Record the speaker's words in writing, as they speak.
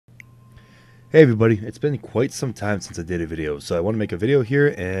Hey everybody, it's been quite some time since I did a video, so I want to make a video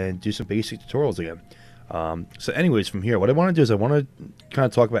here and do some basic tutorials again. So anyways, from here, what I want to do is I want to kind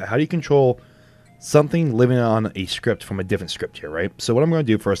of talk about how do you control something living on a script from a different script here, right? So what I'm going to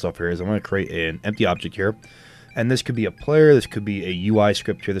do first off here is I'm going to create an empty object here, and this could be a player, this could be a UI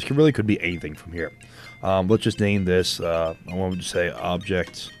script here, this really could be anything from here. Let's just name this, I want to say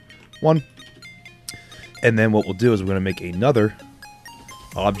object 1, and then what we'll do is we're going to make another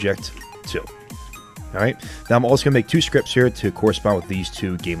object 2. Alright, now I'm also going to make two scripts here to correspond with these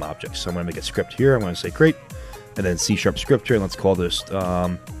two game objects. So I'm going to make a script here, I'm going to say create, and then C# script here, and let's call this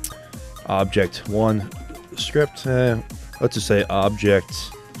object 1 script. Let's just say object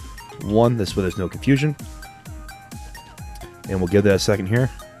 1, this way there's no confusion. And we'll give that a second here.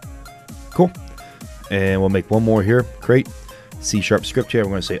 Cool. And we'll make one more here, create, C# script here,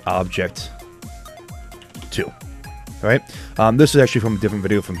 we're going to say object 2. Alright, this is actually from a different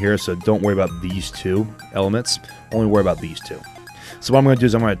video from here, so don't worry about these two elements, only worry about these two. So what I'm going to do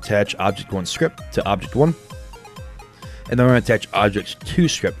is I'm going to attach object 1 script to object 1, and then I'm going to attach object 2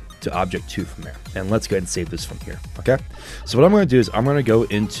 script to object 2 from there. And let's go ahead and save this from here, okay? So what I'm going to do is I'm going to go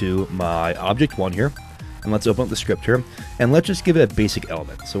into my object 1 here, and let's open up the script here, and let's just give it a basic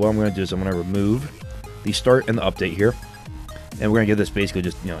element. So what I'm going to do is I'm going to remove the start and the update here, and we're going to give this basically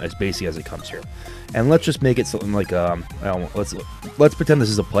just, as basic as it comes here. And let's just make it something like, let's pretend this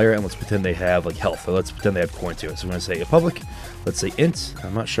is a player, and let's pretend they have, like, health. So let's pretend they have coin to it. So we're going to say a public, let's say int.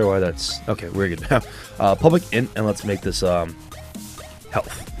 I'm not sure why that's, okay, we're good now. Public int, and let's make this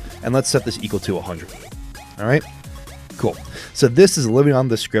health. And let's set this equal to 100. All right? Cool. So this is living on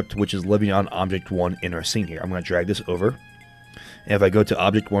the script, which is living on object 1 in our scene here. I'm going to drag this over. And if I go to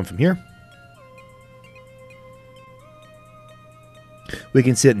object 1 from here, we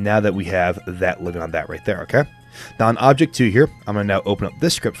can see it now that we have that living on that right there, okay? Now on object 2 here, I'm going to now open up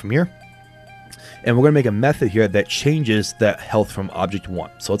this script from here, and we're going to make a method here that changes that health from object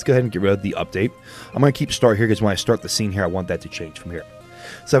 1. So let's go ahead and get rid of the update. I'm going to keep start here because when I start the scene here, I want that to change from here.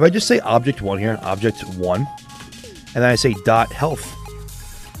 So if I just say object 1 here, object 1, and then I say dot health,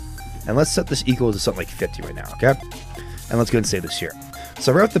 and let's set this equal to something like 50 right now, okay? And let's go ahead and save this here.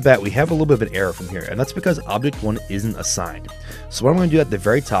 So right off the bat, we have a little bit of an error from here, and that's because object 1 isn't assigned. So what I'm going to do at the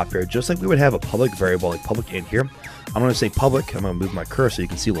very top here, just like we would have a public variable like public int here, I'm going to say public. I'm going to move my cursor so you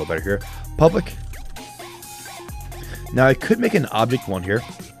can see a little better here. Public. Now I could make an object 1 here,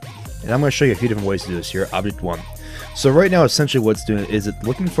 and I'm going to show you a few different ways to do this here. Object 1. So right now, essentially what it's doing is it's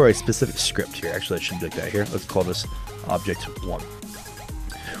looking for a specific script here. Actually, I shouldn't do like that here. Let's call this object 1.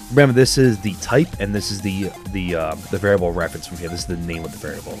 Remember, this is the type, and this is the variable reference from here. This is the name of the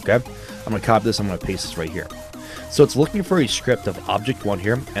variable, okay? I'm going to copy this, I'm going to paste this right here. So it's looking for a script of object 1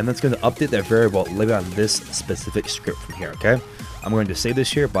 here, and that's going to update that variable living on this specific script from here, okay? I'm going to save this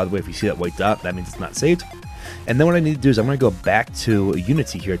here. By the way, if you see that white dot, that means it's not saved. And then what I need to do is I'm going to go back to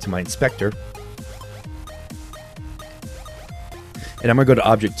Unity here, to my inspector. And I'm going to go to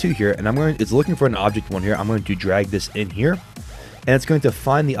object 2 here, and it's looking for an object 1 here. I'm going to drag this in here. And it's going to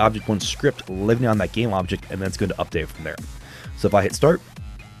find the object 1 script living on that game object, and then it's going to update it from there. So if I hit start,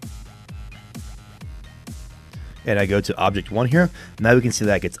 and I go to object 1 here, now we can see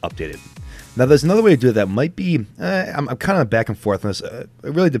that gets updated. Now there's another way to do it that might be, I'm kind of back and forth on this. It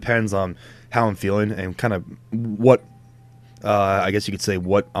really depends on how I'm feeling and kind of what, I guess you could say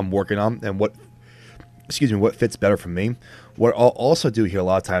what I'm working on and what fits better for me. What I'll also do here a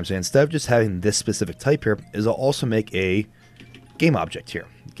lot of times, instead of just having this specific type here, is I'll also make a game object here,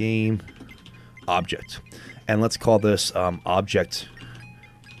 game object, and let's call this object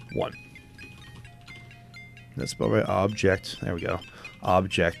 1. Let's spell right, object, there we go,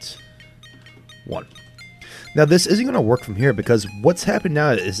 object 1. Now this isn't going to work from here because what's happened now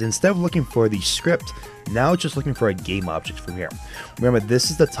is instead of looking for the script, now it's just looking for a game object from here. Remember,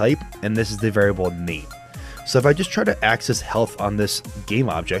 this is the type and this is the variable name. So if I just try to access health on this game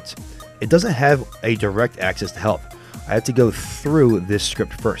object, it doesn't have a direct access to health. I have to go through this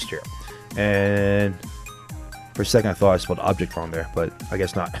script first here. And for a second I thought I spelled object wrong there, but I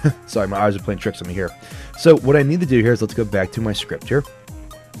guess not. Sorry, my eyes are playing tricks on me here. So what I need to do here is let's go back to my script here.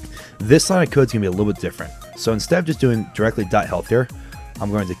 This line of code is going to be a little bit different. So instead of just doing directly .health here,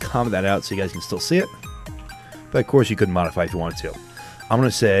 I'm going to comment that out so you guys can still see it. But of course you could modify if you wanted to. I'm going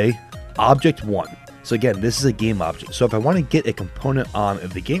to say object 1. So again, this is a game object. So if I want to get a component on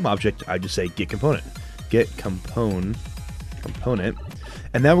the game object, I just say get component. Get component,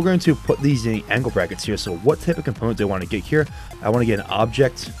 and now we're going to put these in angle brackets here. So what type of component do I want to get here? I want to get an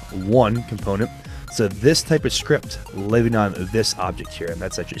object 1 component. So this type of script living on this object here, and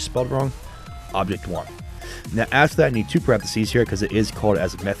that's actually spelled wrong, object 1. Now after that, I need two parentheses here because it is called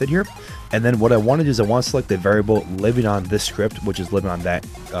as a method here. And then what I want to do is I want to select the variable living on this script, which is living on that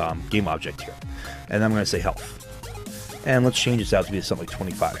game object here. And I'm going to say health. And let's change this out to be something like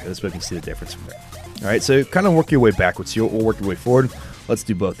 25. This way we can see the difference from there. All right, so kind of work your way backwards here. We'll work your way forward. Let's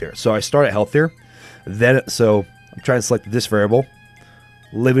do both here. So I start at health here. Then, so I'm trying to select this variable,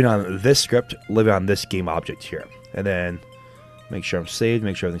 living on this script, living on this game object here. And then make sure I'm saved,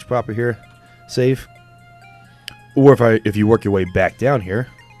 make sure everything's proper here. Save. Or if you work your way back down here,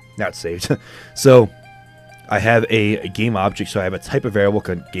 now it's saved. So I have a game object, so I have a type of variable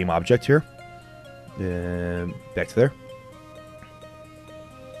called game object here. And back to there.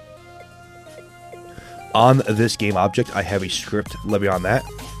 On this game object, I have a script living on that,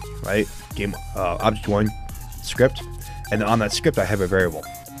 right? Game object 1 script, and then on that script, I have a variable.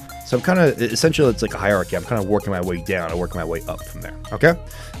 So I'm kind of, essentially, it's like a hierarchy. I'm kind of working my way down and working my way up from there, okay?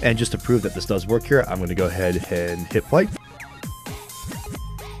 And just to prove that this does work here, I'm going to go ahead and hit play.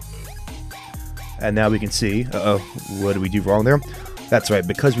 And now we can see, what did we do wrong there? That's right,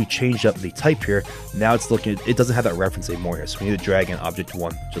 because we changed up the type here, now it's looking, it doesn't have that reference anymore here, so we need to drag in object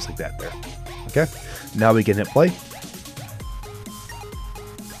 1, just like that there, okay? Now we can hit play.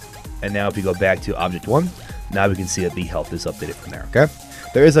 And now if we go back to object 1, now we can see that the health is updated from there, okay?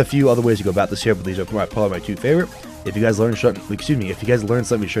 There is a few other ways to go about this here, but these are probably my two favorite. If you guys learned something, be sure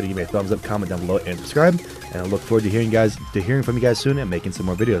to be sure to give me a thumbs up, comment down below, and subscribe. And I look forward to hearing from you guys soon and making some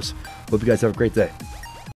more videos. Hope you guys have a great day.